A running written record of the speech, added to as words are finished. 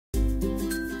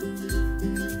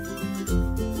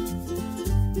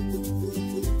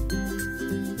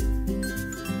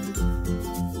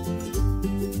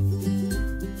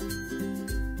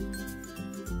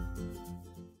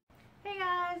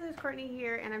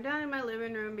here, and I'm down in my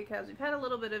living room because we've had a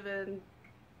little bit of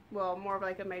well, more of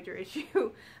like a major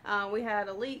issue. We had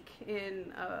a leak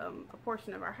in a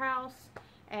portion of our house,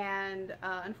 and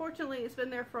unfortunately it's been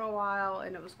there for a while,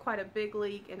 and it was quite a big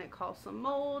leak, and it caused some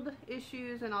mold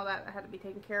issues and all that had to be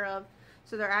taken care of.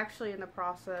 So they're actually in the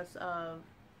process of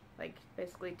like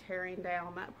basically tearing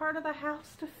down that part of the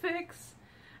house to fix.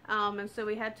 And so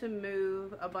we had to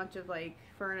move a bunch of like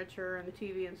furniture and the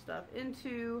TV and stuff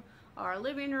into our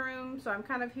living room. So I'm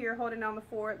kind of here holding down the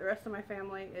fort. The rest of my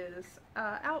family is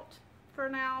out for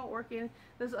now working.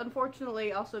 This is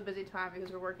unfortunately also a busy time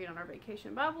because we're working on our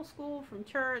vacation Bible school from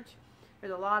church.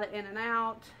 There's a lot of in and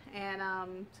out,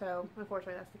 and so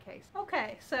unfortunately that's the case.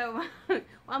 Okay, so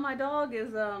while my dog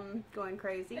is going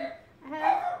crazy,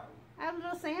 I have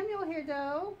little Samuel here,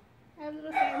 though. I have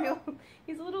little Samuel.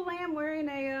 He's a little lamb wearing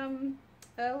a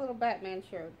little Batman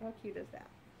shirt. How cute is that?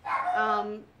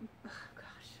 Oh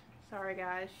gosh, sorry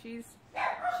guys.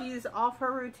 She's off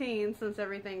her routine since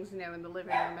everything's, you know, in the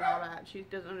living room and all that. She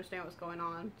doesn't understand what's going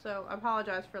on. So I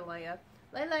apologize for Leia.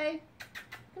 Lele,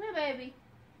 come here, baby.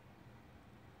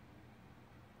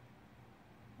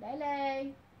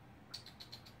 Lele,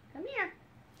 come here.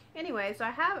 Anyway, so I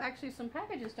have actually some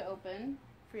packages to open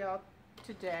for y'all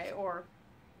today, or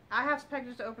I have some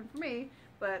packages to open for me,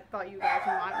 but thought you guys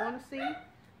might want to see.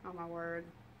 Oh my word.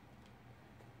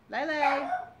 Lele,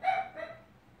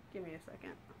 give me a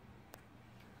second.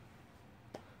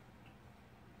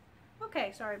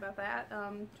 Okay, sorry about that.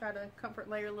 Try to comfort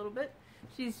Leia a little bit.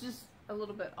 She's just a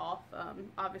little bit off,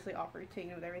 obviously off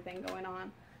routine with everything going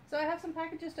on. So I have some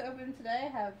packages to open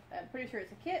today. I'm pretty sure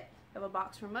it's a kit. I have a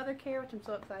box from Mothercare, which I'm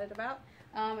so excited about.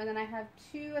 And then I have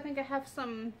I think I have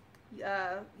some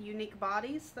unique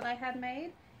bodies that I had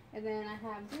made. And then I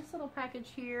have this little package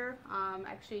here,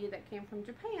 actually that came from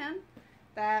Japan,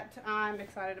 that I'm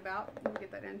excited about. We'll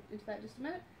get that into that in just a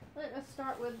minute. Let us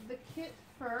start with the kit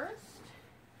first.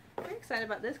 Very excited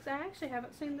about this because I actually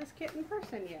haven't seen this kit in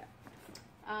person yet.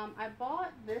 I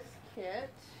bought this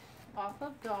kit off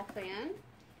of Dolphin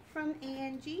from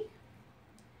Angie,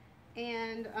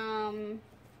 and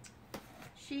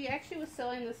she actually was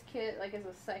selling this kit like as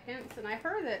a seconds, and I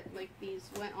heard that like these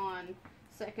went on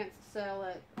seconds to sell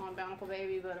it on Bountiful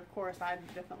Baby, but of course I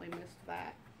definitely missed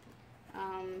that.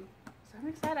 So I'm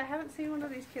excited. I haven't seen one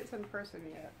of these kits in person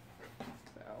yet.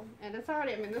 So, and it's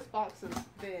already, I mean, this box is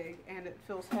big and it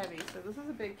feels heavy, so this is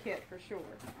a big kit for sure.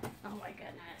 Oh my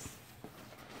goodness.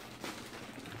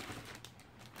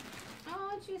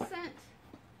 Oh, and she sent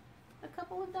a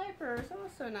couple of diapers. That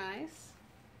was so nice.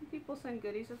 People send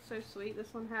goodies. It's so sweet.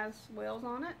 This one has whales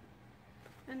on it,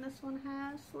 and this one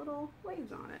has little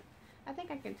waves on it. I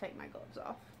think I can take my gloves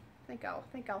off. I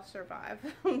think I'll survive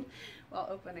while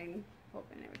opening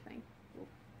everything. Ooh.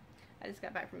 I just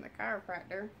got back from the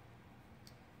chiropractor,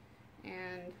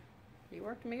 and he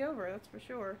worked me over. That's for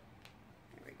sure.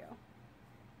 There we go.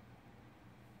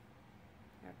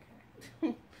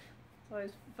 Okay.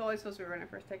 It's always supposed to be when I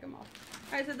first take them off.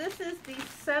 Alright, so this is the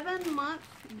 7-month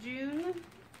June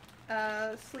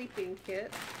sleeping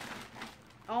kit.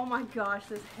 Oh my gosh,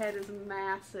 this head is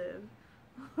massive.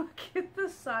 Look at the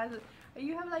size of,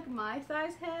 you have like my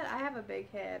size head? I have a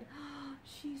big head.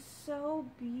 She's so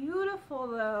beautiful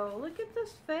though. Look at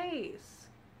this face.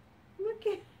 Look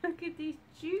at these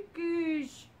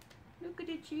cheekies. Look at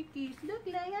the cheekies. Look,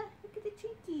 Leia. Look at the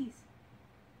cheekies.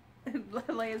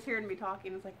 Leia's hearing me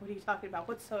talking. It's like, what are you talking about?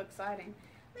 What's so exciting?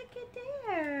 Look at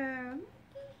there.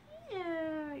 Look at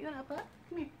here. You want up?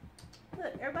 Come here.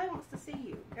 Look, everybody wants to see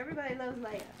you. Everybody loves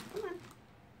Leia. Come on.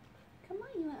 Come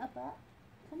on, you want up?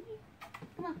 Come here.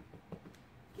 Come on.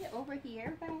 Get over here.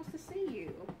 Everybody wants to see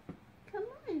you. Come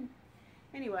on.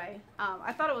 Anyway,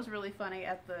 I thought it was really funny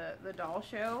at the doll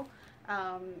show.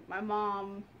 My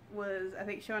mom was, I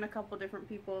think, showing a couple different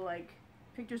people like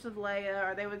pictures of Leia,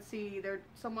 or they would see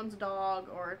someone's dog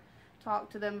or talk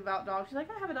to them about dogs. She's like,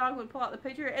 I have a dog, would pull out the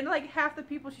picture, and like half the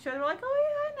people she showed, they were like, oh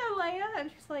yeah, I know Leia.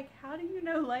 And she's like, how do you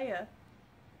know Leia?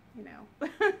 You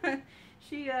know.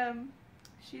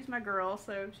 She's my girl,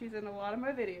 so she's in a lot of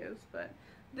my videos, but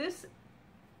this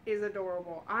is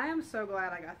adorable. I am so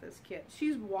glad I got this kit.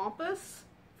 She's wampus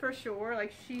for sure.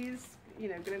 Like, she's, you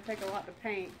know, gonna take a lot to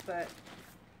paint, but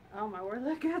oh my word,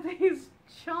 look at these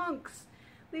chunks.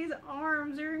 These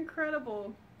arms are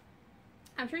incredible.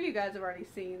 I'm sure you guys have already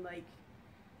seen like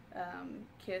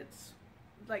kits,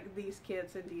 like these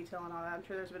kits in detail and all that. I'm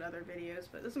sure there's been other videos,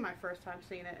 but this is my first time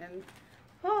seeing it, and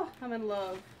oh, I'm in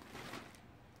love.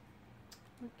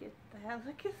 Look at that.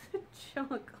 Look at the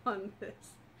chunk on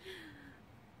this.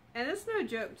 And it's no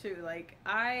joke too. Like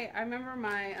I remember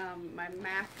my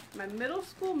my middle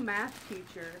school math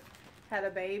teacher had a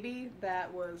baby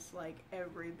that was like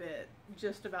every bit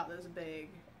just about this big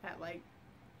at like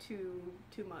two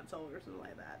months old or something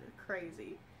like that. It's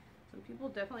crazy. Some people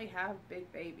definitely have big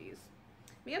babies.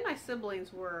 Me and my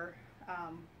siblings were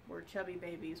chubby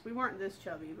babies. We weren't this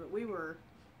chubby, but we were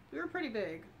pretty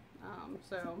big.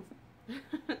 So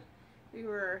we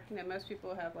were, you know, most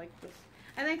people have like this.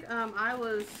 I think I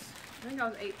was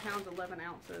 8 pounds 11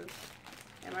 ounces,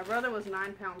 and my brother was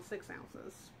 9 pounds 6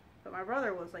 ounces. But my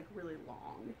brother was like really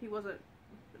long. He wasn't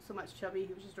so much chubby.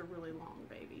 He was just a really long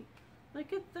baby.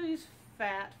 Look at these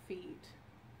fat feet.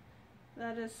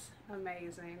 That is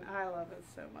amazing. I love it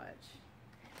so much.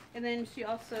 And then she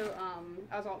also,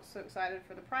 I was also excited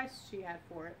for the price she had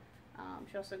for it.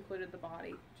 She also included the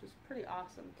body, which is pretty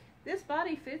awesome. This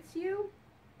body fits you.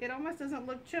 It almost doesn't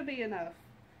look chubby enough.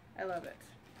 I love it.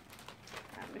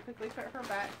 Let me quickly put her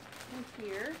back in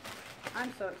here.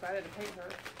 I'm so excited to paint her.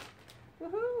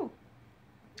 Woohoo!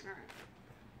 Alright.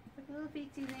 Put the little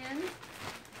feetsies in.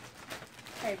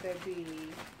 Hey,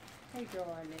 baby. Hey,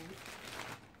 darling.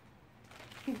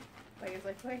 Leah's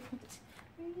like, wait, what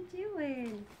are you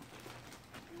doing?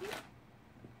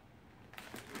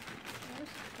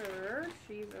 There's her.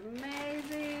 She's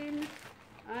amazing.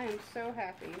 I am so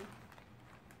happy.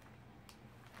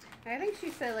 I think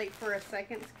she said, like, for a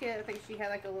seconds kit, I think she had,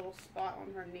 like, a little spot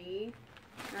on her knee.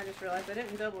 And I just realized I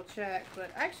didn't double check.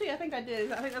 But actually, I think I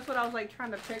did. I think that's what I was, like,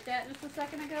 trying to pick at just a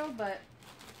second ago. But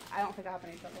I don't think I have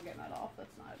any trouble getting that off.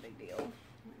 That's not a big deal.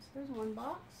 Right, so there's one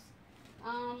box.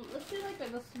 Let's do, like,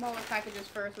 the smaller packages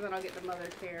first, and then I'll get the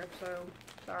Mothercare. So,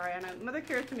 sorry. I know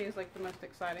Mothercare to me is, like, the most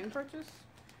exciting purchase.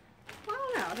 I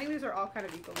don't know. I think these are all kind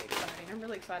of equally exciting. I'm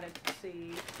really excited to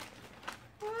see.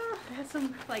 I had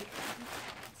some, like...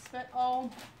 Oh,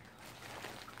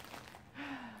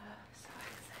 so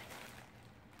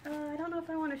excited. I don't know if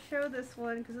I want to show this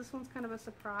one because this one's kind of a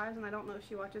surprise and I don't know if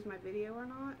she watches my videos or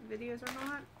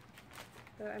not.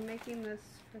 But I'm making this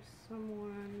for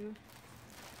someone.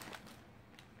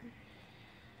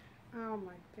 Oh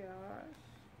my gosh.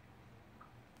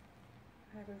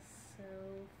 That is so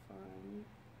fun.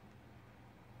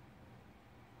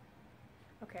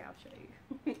 Okay, I'll show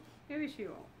you. Maybe she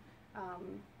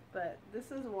won't. But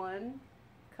this is one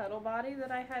cuddle body that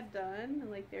I had done,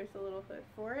 and like there's a little hood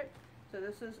for it. So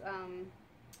this is,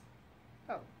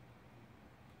 oh,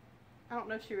 I don't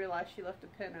know if she realized she left a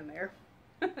pin in there.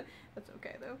 That's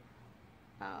okay though.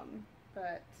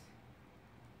 But,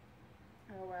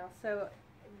 oh wow. So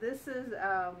this is,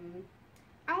 I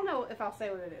don't know if I'll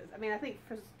say what it is. I mean, I think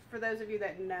for those of you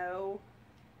that know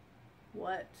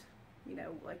what, you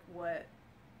know, like what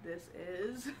this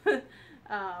is,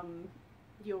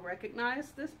 you'll recognize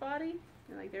this body,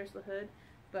 and like there's the hood,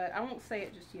 but I won't say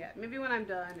it just yet. Maybe when I'm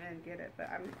done and get it,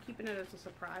 but I'm keeping it as a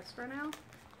surprise for now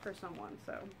for someone.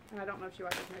 So, and I don't know if she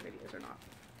watches my videos or not.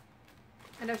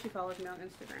 I know she follows me on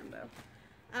Instagram though.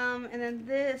 And then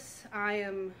this, I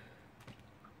am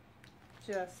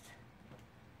just,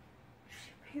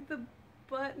 she made the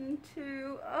button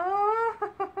too. Oh,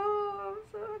 I'm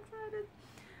so excited.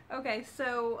 Okay,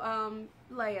 so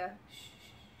Leia,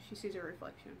 she sees her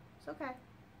reflection. It's okay.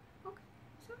 Okay,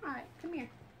 it's alright. Come here.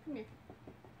 Come here.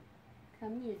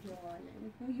 Come here,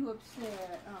 darling. Are you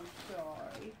upset? I'm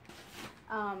sorry.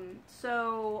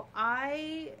 So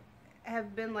I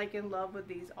have been like in love with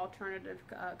these alternative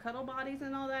cuddle bodies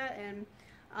and all that, and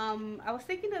I was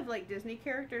thinking of like Disney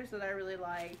characters that I really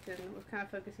liked and was kind of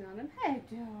focusing on them. Hey,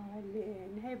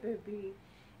 darling. Hey, baby.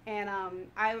 And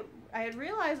I had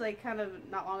realized like kind of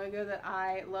not long ago that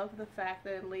I love the fact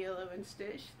that in Lilo and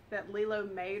Stitch that Lilo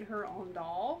made her own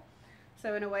doll.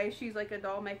 So in a way she's like a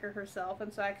doll maker herself,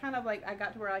 and so I kind of like, I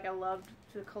got to where like I loved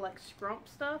to collect Scrump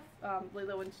stuff.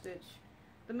 Lilo and Stitch,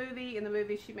 the movie, in the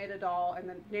movie she made a doll and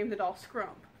then named the doll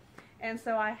Scrump. And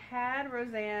so I had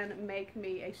Roseanne make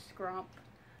me a Scrump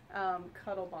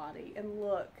cuddle body, and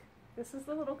look, this is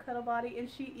the little cuddle body, and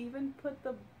she even put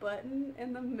the button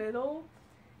in the middle.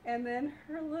 And then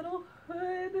her little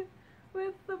hood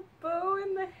with the bow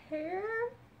and the hair.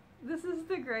 This is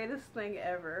the greatest thing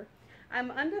ever. I'm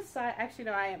undecided. Actually,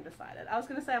 no, I am decided. I was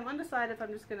going to say I'm undecided if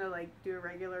I'm just going to like do a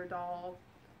regular doll,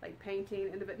 like painting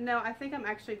into it. No, I think I'm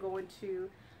actually going to,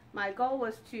 my goal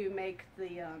was to make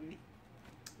the,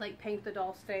 like paint the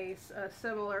doll's face a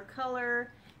similar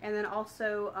color. And then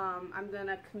also I'm going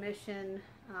to commission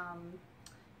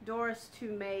Doris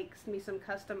to make me some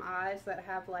custom eyes that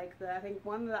have like the, I think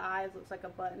one of the eyes looks like a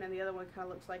button and the other one kind of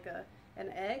looks like an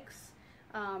X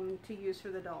to use for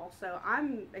the doll. So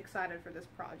I'm excited for this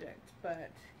project, but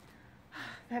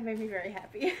that made me very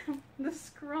happy. The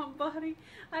Scrump body,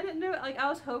 I didn't know, like I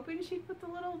was hoping she'd put the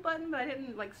little button, but I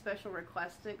didn't like special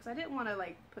request it because I didn't want to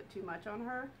like put too much on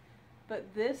her.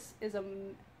 but this is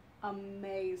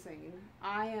amazing.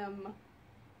 I am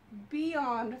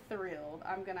beyond thrilled.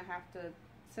 I'm gonna have to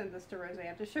send this to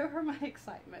Roseanne to show her my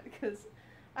excitement because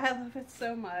I love it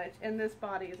so much, and this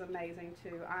body is amazing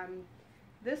too.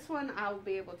 This one I'll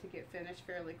be able to get finished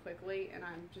fairly quickly, and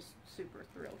I'm just super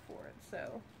thrilled for it.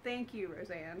 So thank you,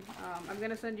 Roseanne. I'm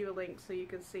gonna send you a link so you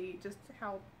can see just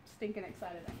how stinking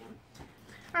excited I am.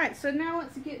 All right, so now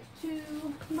let's get to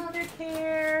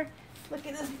Mothercare. Look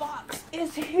at this box,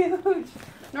 it's huge.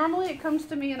 Normally it comes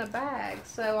to me in a bag,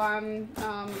 so I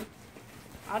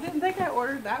didn't think I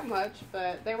ordered that much,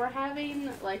 but they were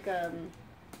having like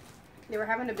they were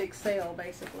having a big sale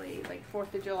basically, like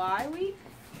 4th of July week,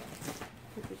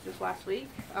 which was just last week.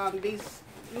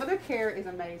 Mothercare is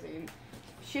amazing.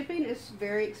 Shipping is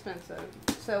very expensive.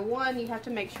 So one, you have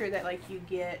to make sure that like you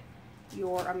get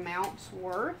your amounts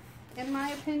worth, in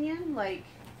my opinion. Like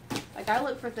I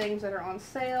look for things that are on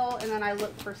sale, and then I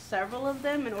look for several of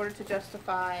them in order to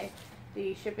justify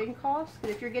the shipping cost.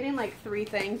 Because if you're getting like 3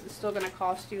 things, it's still going to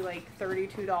cost you like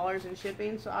 $32 in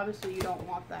shipping, so obviously you don't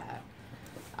want that.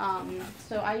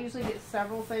 So I usually get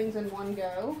several things in one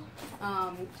go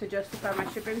to justify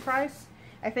my shipping price.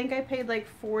 I think I paid like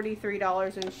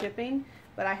 $43 in shipping,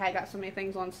 but I had got so many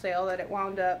things on sale that it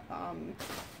wound up,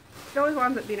 it always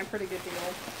winds up being a pretty good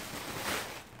deal.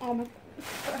 Oh my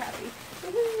goodness, so happy.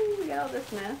 Woohoo, we got all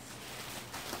this mess.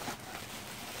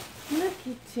 Look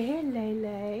at there,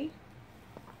 Lele.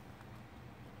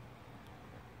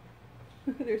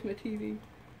 There's my TV.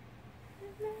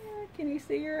 Can you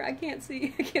see her? I can't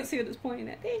see. I can't see what it's pointing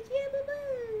at. There's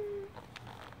Boo.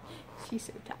 She's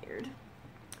so tired.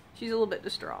 She's a little bit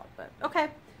distraught, but okay.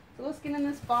 So let's get in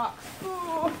this box.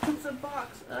 Oh, it's a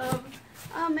box of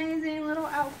amazing little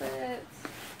outfits.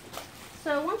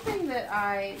 So one thing that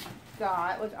I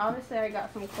got, which obviously I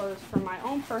got some clothes for my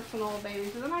own personal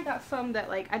babies, and then I got some that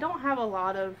like I don't have a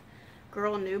lot of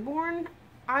girl newborn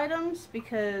items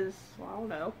because, well, I don't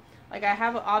know. Like I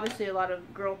have obviously a lot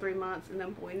of girl 3 months and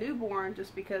then boy newborn,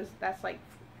 just because that's like,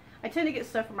 I tend to get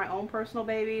stuff for my own personal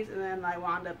babies, and then I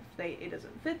wind up, it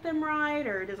doesn't fit them right,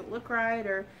 or it doesn't look right,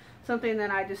 or something,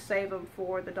 then I just save them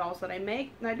for the dolls that I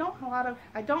make. And I don't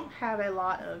have a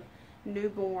lot of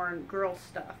newborn girl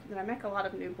stuff, and I make a lot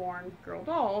of newborn girl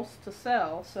dolls to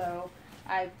sell, so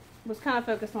I was kind of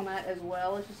focused on that as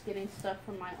well as just getting stuff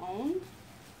from my own.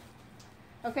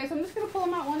 Okay, so I'm just going to pull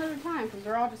them out one at a time because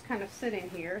they're all just kind of sitting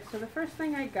here. So the first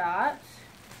thing I got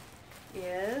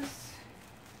is,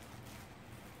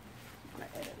 I'm going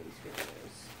to edit these videos.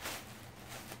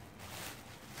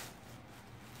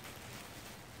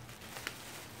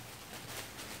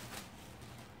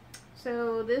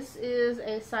 So this is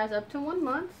a size up to 1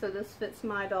 month, so this fits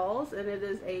my dolls, and it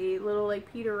is a little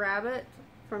like Peter Rabbit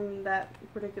from that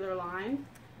particular line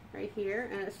right here,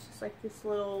 and it's just like this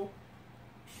little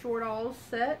short dolls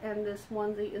set, and this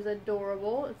onesie is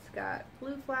adorable. It's got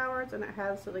blue flowers, and it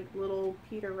has like little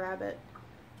Peter Rabbit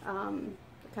kind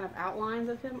of outlines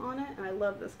of him on it, and I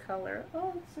love this color.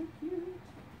 Oh, it's so cute.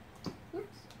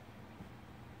 Oops.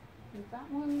 There's that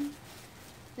one.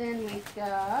 Then we've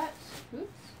got,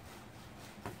 oops.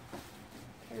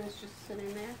 It was just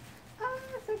sitting there. Oh,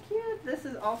 so cute. This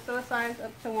is also a size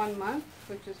up to 1 month,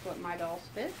 which is what my dolls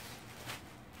fit.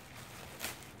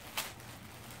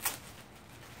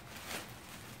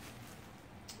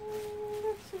 Oh,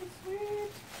 that's so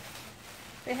sweet.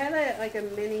 They had like a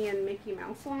Minnie and Mickey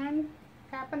Mouse line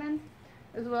happening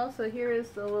as well. So here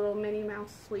is the little Minnie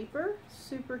Mouse sleeper.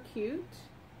 Super cute.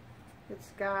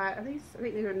 It's got, I think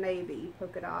these are navy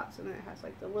polka dots, and then it has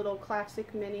like the little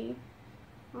classic Minnie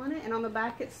on it, and on the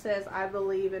back it says "I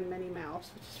believe in Minnie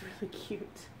Mouse," which is really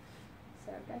cute.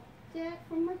 So I got that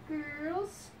for my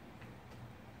girls.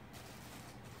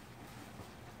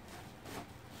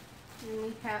 And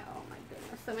we have, oh my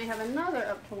goodness, then we have another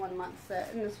up to 1 month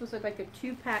set, and this was like a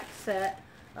 2-pack set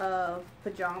of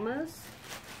pajamas.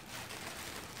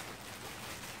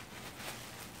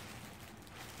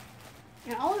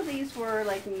 And all of these were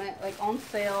like on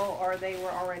sale, or they were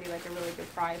already like a really good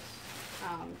price.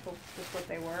 Just what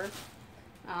they were.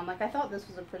 Like I thought this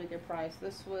was a pretty good price.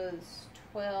 This was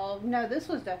no, this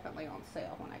was definitely on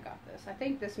sale when I got this. I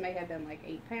think this may have been like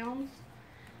 £8.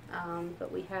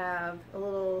 But we have a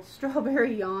little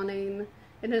strawberry yawning,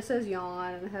 and it says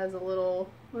yawn, and it has a little,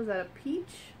 what is that, a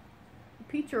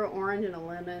peach or orange and a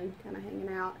lemon kind of hanging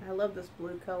out. I love this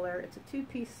blue color. It's a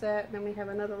 2-piece set. And then we have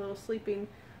another little sleeping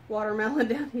watermelon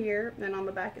down here, and then on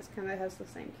the back it kind of has the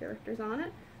same characters on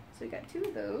it. So we got 2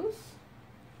 of those.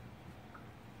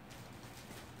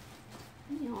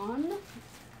 Yawn.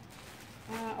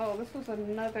 Oh, this was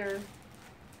another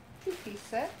 2-piece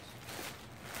set.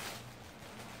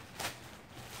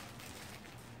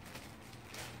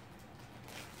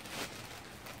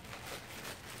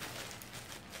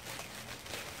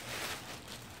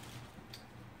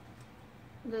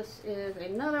 This is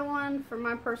another one from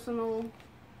my personal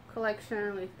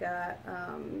collection. We've got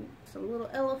some little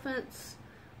elephants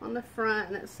on the front,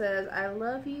 and it says, "I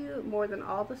love you more than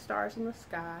all the stars in the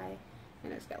sky."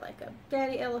 And it's got like a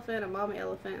daddy elephant, a mommy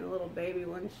elephant, and a little baby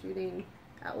one shooting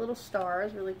out little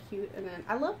stars. Really cute. And then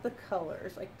I love the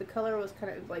colors. Like the color was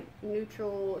kind of like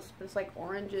neutral. It's like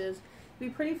oranges. It'd be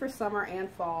pretty for summer and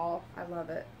fall. I love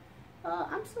it.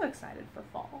 I'm so excited for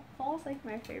fall. Fall's like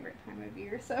my favorite time of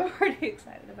year, so I'm already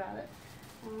excited about it.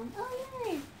 Oh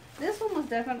yay! This one was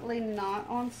definitely not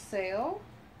on sale.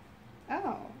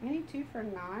 Oh, any 2 for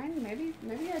 $9?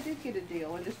 Maybe I did get a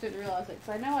deal and just didn't realize it,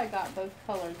 because I know I got both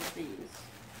colors of these.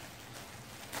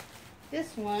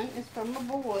 This one is from the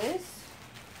boys.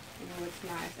 Oh, it's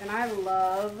nice. And I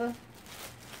love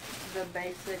the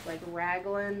basic like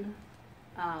raglan.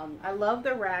 I love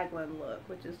the raglan look,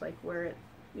 which is like where it,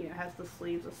 you know, has the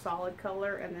sleeves a solid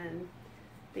color and then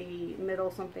the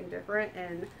middle something different.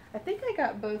 And I think I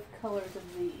got both colors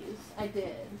of these. I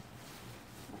did.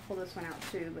 I'll pull this one out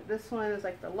too, but this one is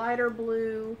like the lighter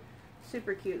blue,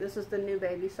 super cute. This is the new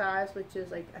baby size, which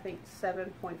is like I think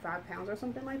 7.5 pounds or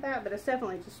something like that, but it's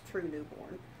definitely just true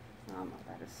newborn.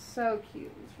 That is so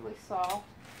cute. It's really soft.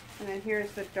 And then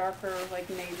here's the darker like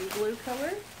navy blue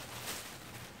color.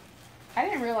 I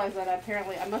didn't realize that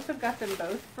apparently I must have got them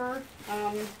both for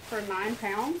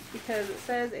 £9 because it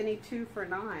says any 2 for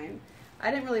 $9.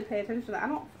 I didn't really pay attention to that.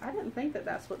 I didn't think that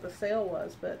that's what the sale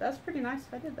was, but that's pretty nice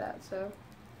if I did that. So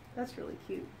that's really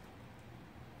cute.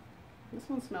 This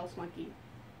one smells funky.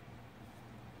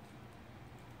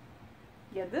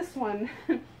 Yeah, this one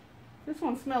this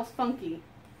one smells funky.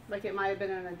 Like it might have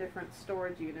been in a different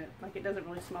storage unit. Like it doesn't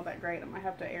really smell that great. I might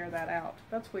have to air that out.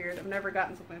 That's weird. I've never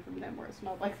gotten something from them where it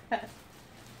smelled like that.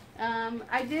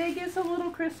 I did get some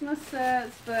little Christmas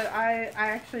sets, but I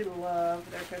actually love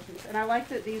their Christmas. And I like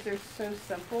that these are so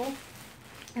simple.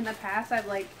 In the past, I've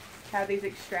like had these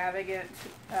extravagant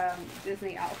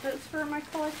Disney outfits for my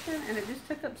collection, and it just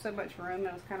took up so much room.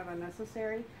 It was kind of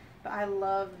unnecessary. But I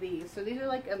love these. So these are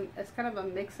like it's kind of a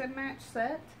mix and match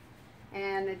set.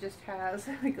 And it just has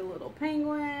like a little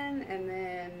penguin, and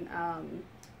then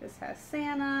this has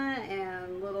Santa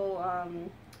and little,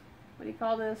 what do you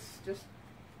call this? Just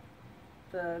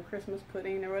the Christmas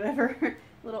pudding or whatever.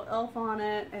 Little elf on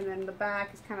it, and then the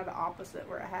back is kind of the opposite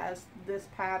where it has this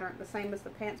pattern, the same as the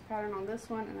pants pattern on this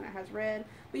one, and then it has red.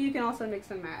 But you can also mix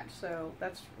and match, so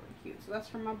that's really cute. So that's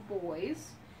for my boys.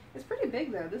 It's pretty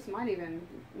big though. This might even,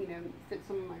 you know, fit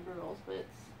some of my girls, but it's...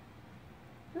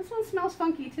 This one smells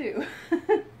funky too.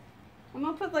 I'm going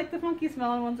to put like the funky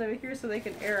smelling ones over here so they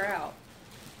can air out.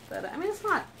 But I mean, it's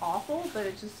not awful, but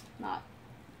it's just not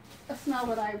a smell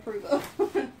that I approve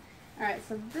of. Alright,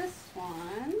 so this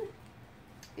one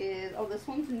is, oh, this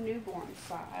one's newborn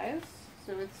size.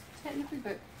 So it's technically,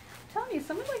 but I'm telling you,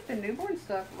 some of like the newborn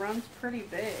stuff runs pretty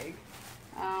big.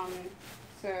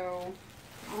 So,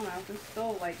 I don't know, this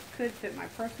still like could fit my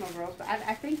personal girls, but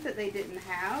I think that they didn't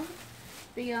have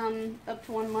the up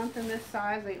to 1 month in this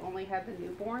size. They only had the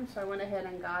newborn, so I went ahead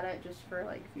and got it just for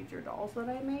like future dolls that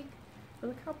I make. But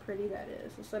look how pretty that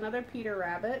is. It's another Peter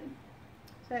Rabbit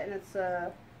set, and it's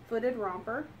a footed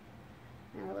romper.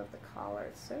 And I love the collar.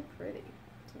 It's so pretty.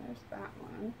 So there's that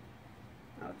one.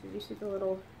 Oh, did you see the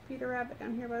little Peter Rabbit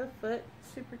down here by the foot?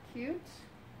 Super cute.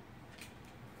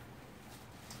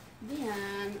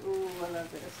 Then, ooh, I love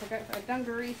this. I got a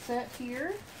dungaree set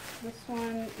here. This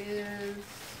one is...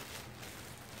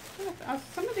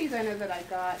 Some of these I know that I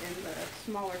got in the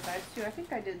smaller size too. I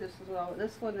think I did this as well.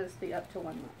 This one is the up to 1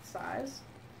 month size.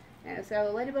 And it's got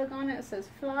a ladybug on it. It says,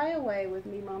 "Fly away with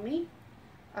me, mommy."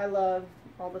 I love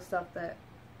all the stuff that...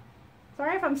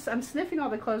 Sorry if I'm sniffing all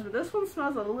the clothes, but this one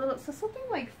smells a little... So something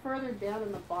like further down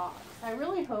in the box. I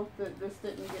really hope that this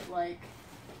didn't get like...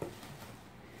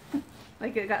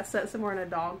 like it got set somewhere and a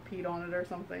dog peed on it or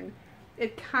something.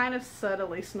 It kind of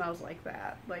subtly smells like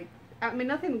that. Like, I mean,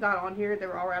 nothing got on here. They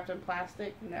were all wrapped in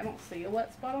plastic, and I don't see a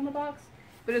wet spot on the box.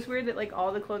 But it's weird that like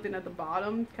all the clothing at the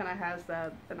bottom kind of has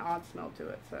an odd smell to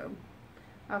it. So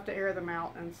I'll have to air them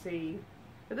out and see.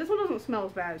 But this one doesn't smell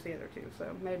as bad as the other two,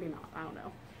 so maybe not. I don't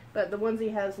know. But the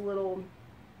onesie has little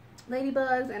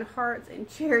ladybugs and hearts and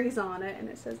cherries on it, and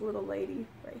it says "little lady"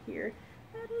 right here.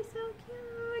 That is so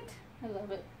cute. I love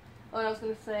it. Oh, and I was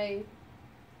gonna say.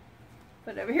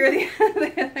 Put over here the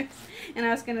others. And I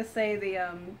was gonna say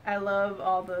I love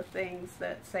all the things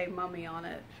that say "mummy" on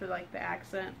it for like the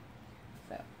accent.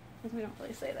 So, because we don't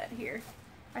really say that here.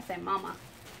 I say "mama."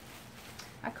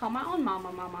 I call my own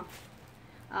mama.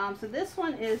 So this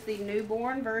one is the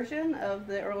newborn version of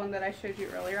the one that I showed you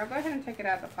earlier. I'll go ahead and take it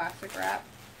out of the plastic wrap.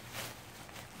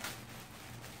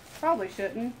 Probably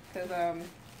shouldn't, because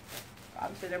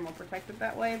obviously they're more protected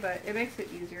that way, but it makes it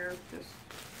easier just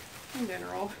in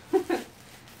general.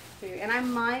 And I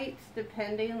might,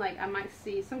 depending, like I might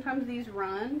see, sometimes these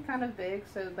run kind of big,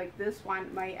 so like this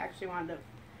one might actually wind up,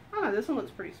 I don't know, this one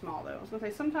looks pretty small though. I was going to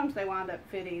say, sometimes they wind up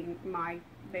fitting my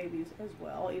babies as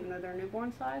well, even though they're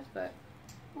newborn size, but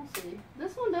we'll see.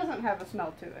 This one doesn't have a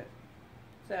smell to it,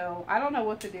 so I don't know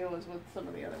what the deal is with some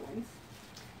of the other ones.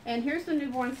 And here's the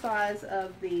newborn size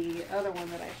of the other one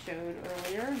that I showed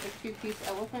earlier, the 2-piece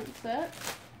elephant set.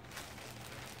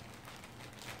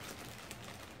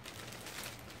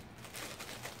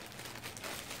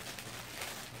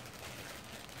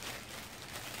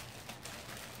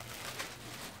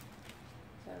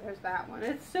 There's that one.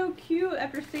 It's so cute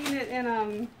after seeing it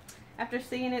in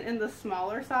the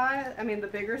smaller size, I mean the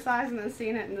bigger size, and then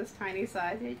seeing it in this tiny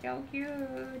size. It's so cute.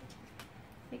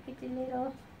 Look at the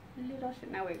little shit.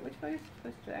 Now wait, which way are you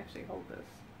supposed to actually hold this?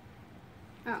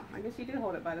 Oh, I guess you do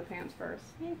hold it by the pants first.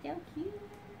 It's so cute.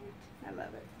 I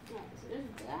love it. Alright, so there's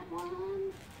that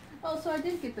one. Oh, so I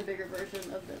did get the bigger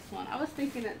version of this one. I was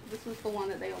thinking that this was the one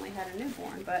that they only had a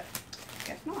newborn, but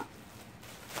guess not.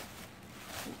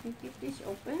 Let me get this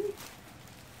open.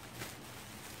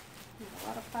 There's a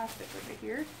lot of plastic over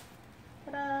here.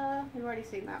 Ta-da! We've already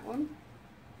seen that one.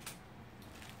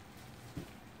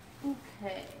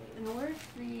 Okay, and where's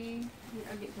the...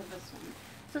 I'll get to this one.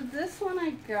 So this one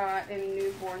I got in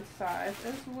newborn size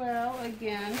as well,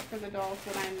 again, for the dolls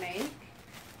that I make.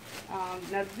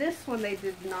 Now this one they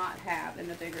did not have in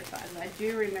the bigger size. I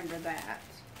do remember that,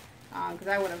 because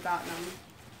I would have gotten them,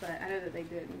 but I know that they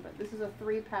didn't. But this is a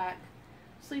 3-pack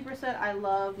sleeper set. I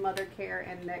love Mothercare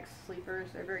and Next sleepers.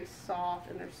 They're very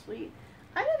soft and they're sweet.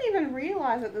 I didn't even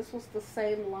realize that this was the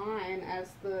same line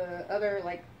as the other,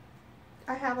 like,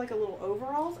 I have like a little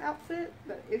overalls outfit,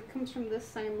 but it comes from this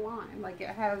same line. Like, it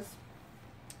has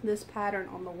this pattern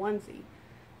on the onesie.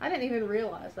 I didn't even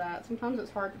realize that. Sometimes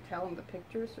it's hard to tell in the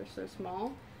pictures, they're so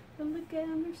small. But look at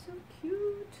them, they're so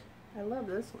cute. I love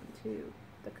this one too,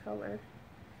 the color.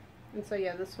 And so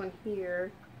yeah, this one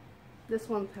here, this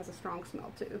one has a strong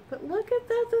smell too. But look at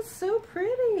that, that's so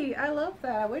pretty. I love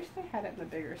that. I wish they had it in the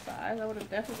bigger size. I would have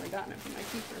definitely gotten it for my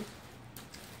keepers.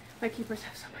 My keepers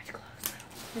have so much clothes.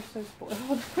 They're so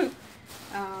spoiled.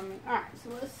 Alright, so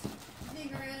let's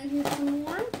dig around in here some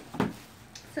more.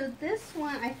 So this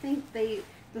one, I think the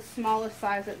smallest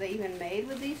size that they even made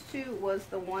with these two was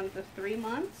the 1 to 3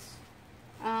 months.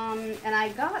 And I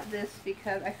got this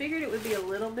because I figured it would be a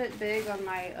little bit big on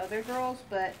my other girls,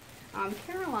 but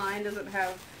Caroline doesn't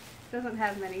have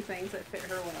many things that fit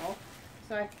her well.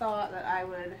 So I thought that I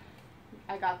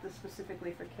got this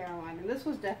specifically for Caroline, and this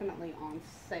was definitely on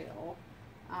sale.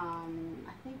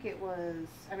 I think it was,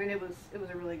 I mean, it was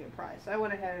a really good price. So I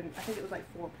went ahead and I think it was like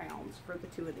 £4 for the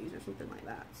 2 of these or something like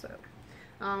that. So,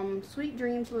 Sweet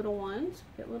Dreams little ones,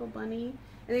 get little bunny,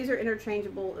 and these are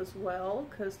interchangeable as well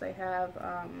because they have,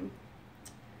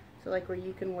 so like where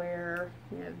you can wear,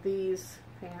 you know, these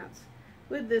pants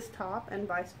with this top and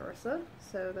vice versa.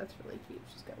 So that's really cute.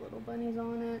 She's got little bunnies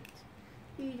on it.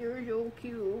 These are so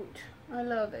cute. I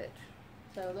love it.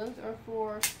 So those are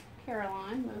for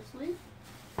Caroline mostly.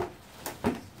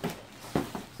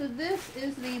 So this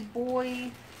is the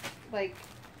boy, like,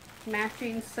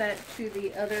 matching set to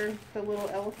the little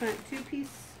elephant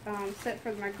 2-piece set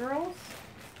for my girls.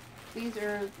 This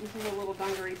is a little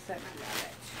dungaree set, and I love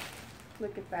it.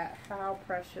 Look at that. How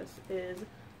precious is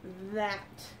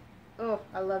that? Oh,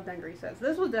 I love dungaree sets.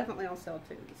 This was definitely on sale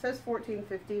too. It says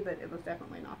 $14.50, but it was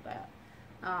definitely not that.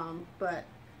 But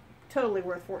totally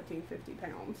worth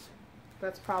 £14.50.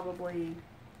 That's probably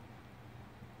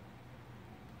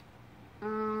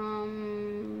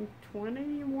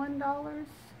 $21, I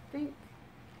think,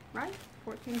 right?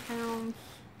 14 pounds.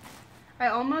 I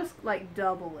almost like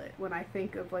double it when I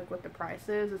think of like what the price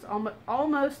is. It's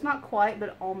almost not quite,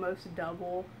 but almost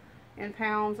double in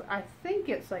pounds. I think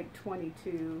it's like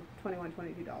 $22,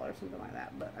 $22, something like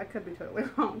that, but I could be totally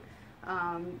wrong.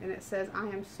 And it says "I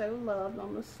am so loved"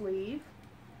 on the sleeve,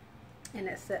 and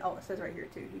it says right here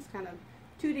too. He's kind of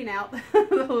tooting out the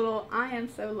little "I am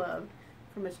so loved"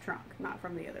 from his trunk, not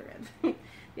from the other end.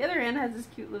 The other end has this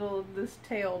cute little, this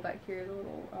tail back here, the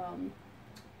little,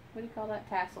 what do you call that?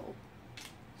 Tassel.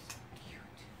 So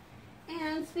cute.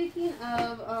 And speaking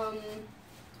of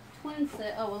twin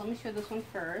set, oh, well, let me show this one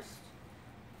first.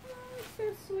 Oh, it's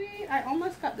so sweet. I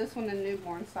almost got this one in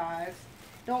newborn size.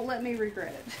 Don't let me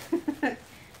regret it.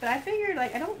 But I figured,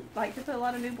 like, I don't like to put a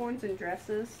lot of newborns in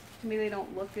dresses. To me, they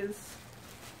don't look as,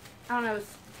 I don't know,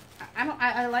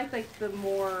 I like the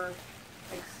more,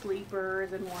 like,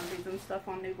 sleepers and onesies and stuff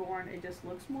on newborn. It just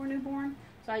looks more newborn.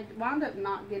 So I wound up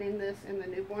not getting this in the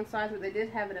newborn size, but they did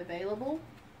have it available.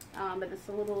 but it's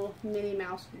a little Minnie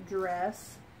Mouse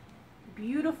dress.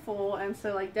 Beautiful, and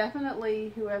so like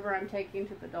definitely whoever I'm taking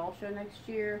to the doll show next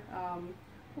year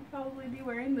will probably be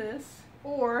wearing this,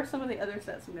 or some of the other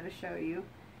sets I'm going to show you.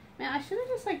 Man, I should have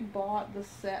just like bought the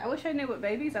set. I wish I knew what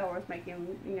babies I was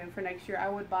making, you know, for next year. I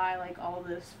would buy like all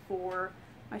this for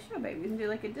my show babies and do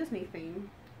like a Disney theme.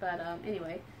 But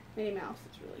anyway, Minnie Mouse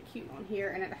is really cute on here,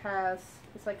 and it has,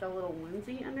 it's like a little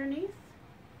onesie underneath.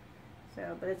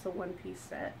 So, but it's a one-piece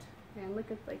set, and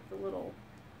look at like the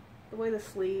way the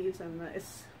sleeves and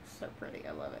it's so pretty.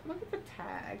 I love it. Look at the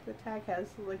tag. The tag has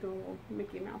like a little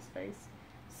Mickey Mouse face.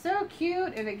 So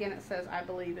cute, and again it says I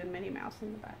believe in Minnie Mouse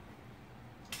in the back.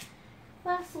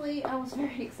 Lastly, I was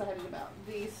very excited about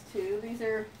these two. These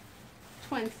are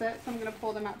twin sets. I'm going to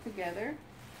pull them out together.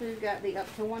 So we've got the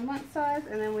up to 1 month size,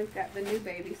 and then we've got the new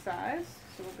baby size.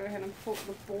 So we'll go ahead and pull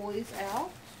the boys out.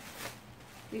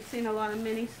 We've seen a lot of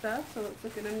Minnie stuff, so let's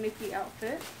look at a Mickey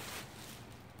outfit.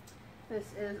 This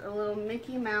is a little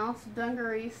Mickey Mouse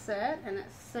dungaree set, and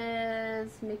it says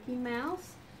Mickey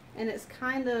Mouse, and it's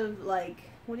kind of like,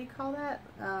 what do you call that?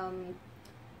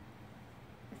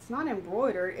 It's not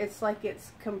embroidered, it's like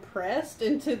it's compressed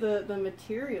into the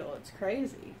material. It's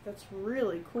crazy. That's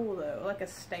really cool though, like a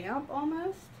stamp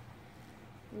almost.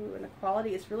 Ooh, and the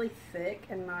quality is really thick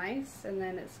and nice, and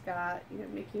then it's got, you know,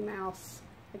 Mickey Mouse,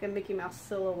 like a Mickey Mouse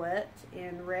silhouette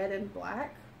in red and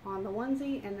black on the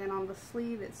onesie, and then on the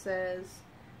sleeve it says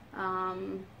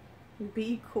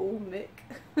be cool Mick.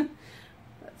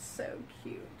 That's so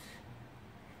cute.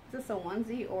 Is this a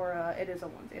onesie or it is a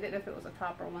onesie? I didn't know if it was a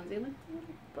top or a onesie. Look, the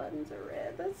little buttons are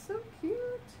red. That's so cute.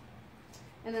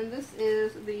 And then this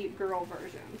is the girl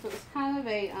version. So it's kind of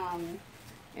a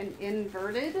an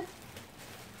inverted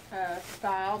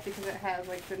style, because it has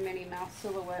like the Minnie Mouse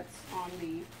silhouettes on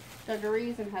the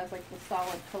dungarees and has like the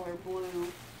solid color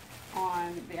blue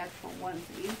on the actual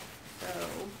onesie. So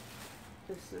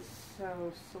this is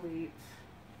so sweet.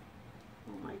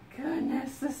 Oh my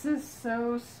goodness, this is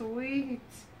so sweet.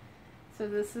 So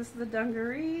this is the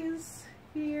dungarees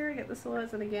here. You get the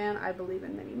silhouettes, and again, I believe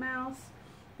in Minnie Mouse.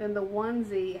 Then the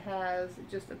onesie has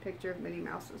just a picture of Minnie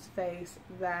Mouse's face.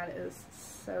 That is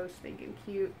so stinking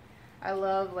cute. I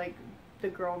love like the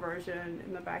girl version.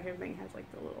 In the back, everything has like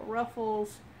the little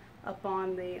ruffles up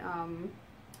on the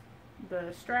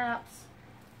straps.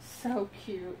 So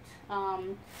cute. So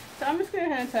I'm just going to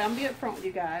go ahead and tell you, I'm going to be up front with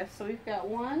you guys. So we've got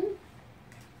 1,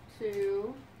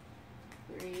 2,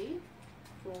 3,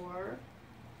 4,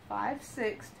 5,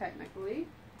 6 technically,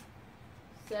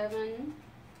 7,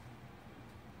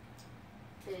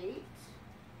 8,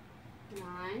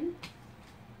 9,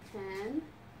 10,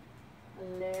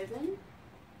 11,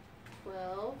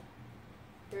 12,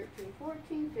 13,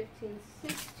 14, 15,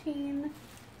 16,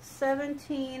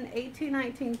 17, 18,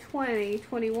 19, 20,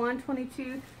 21,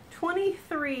 22,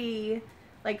 23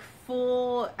 like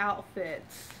full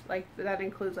outfits. Like that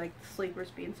includes like sleepers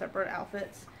being separate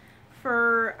outfits.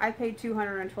 For, I paid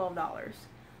 $212.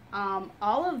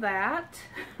 All of that,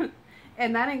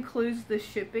 and that includes the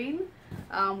shipping,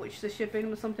 which the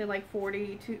shipping was something like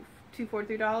 $40 to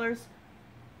 $43.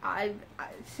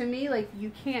 To me, like, you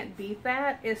can't beat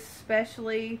that,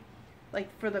 especially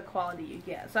like for the quality you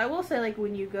get. So I will say, like,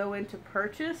 when you go in to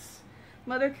purchase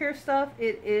Mothercare stuff,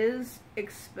 it is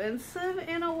expensive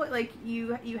in a way. Like,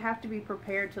 you have to be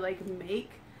prepared to like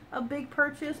make a big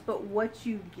purchase, but what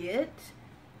you get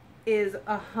is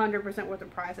 100% worth the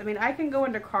price. I mean, I can go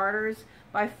into Carter's,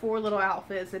 buy 4 little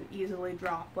outfits, and easily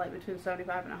drop like between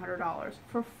 $75 and $100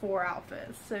 for 4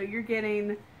 outfits. So you're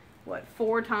getting, what,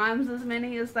 4 times as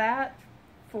many as that?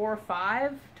 4 or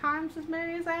 5 times as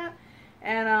many as that?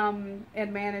 And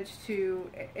manage to,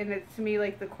 and it's, to me,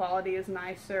 like, the quality is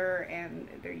nicer, and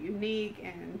they're unique,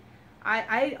 and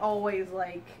I always,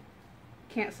 like,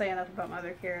 can't say enough about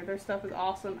Mothercare. Their stuff is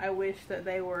awesome. I wish that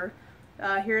they were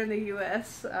here in the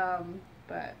U.S.,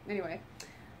 but anyway,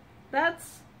 that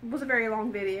was a very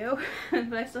long video,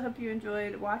 but I still hope you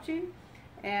enjoyed watching,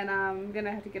 and I'm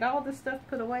gonna have to get all this stuff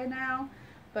put away now,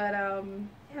 but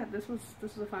yeah, this was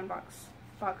a fun box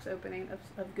opening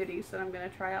of goodies that I'm gonna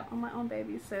try out on my own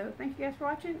babies. So thank you guys for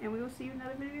watching, and we will see you in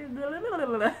another video.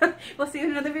 We'll see you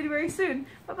in another video very soon.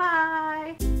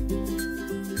 Bye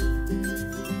bye.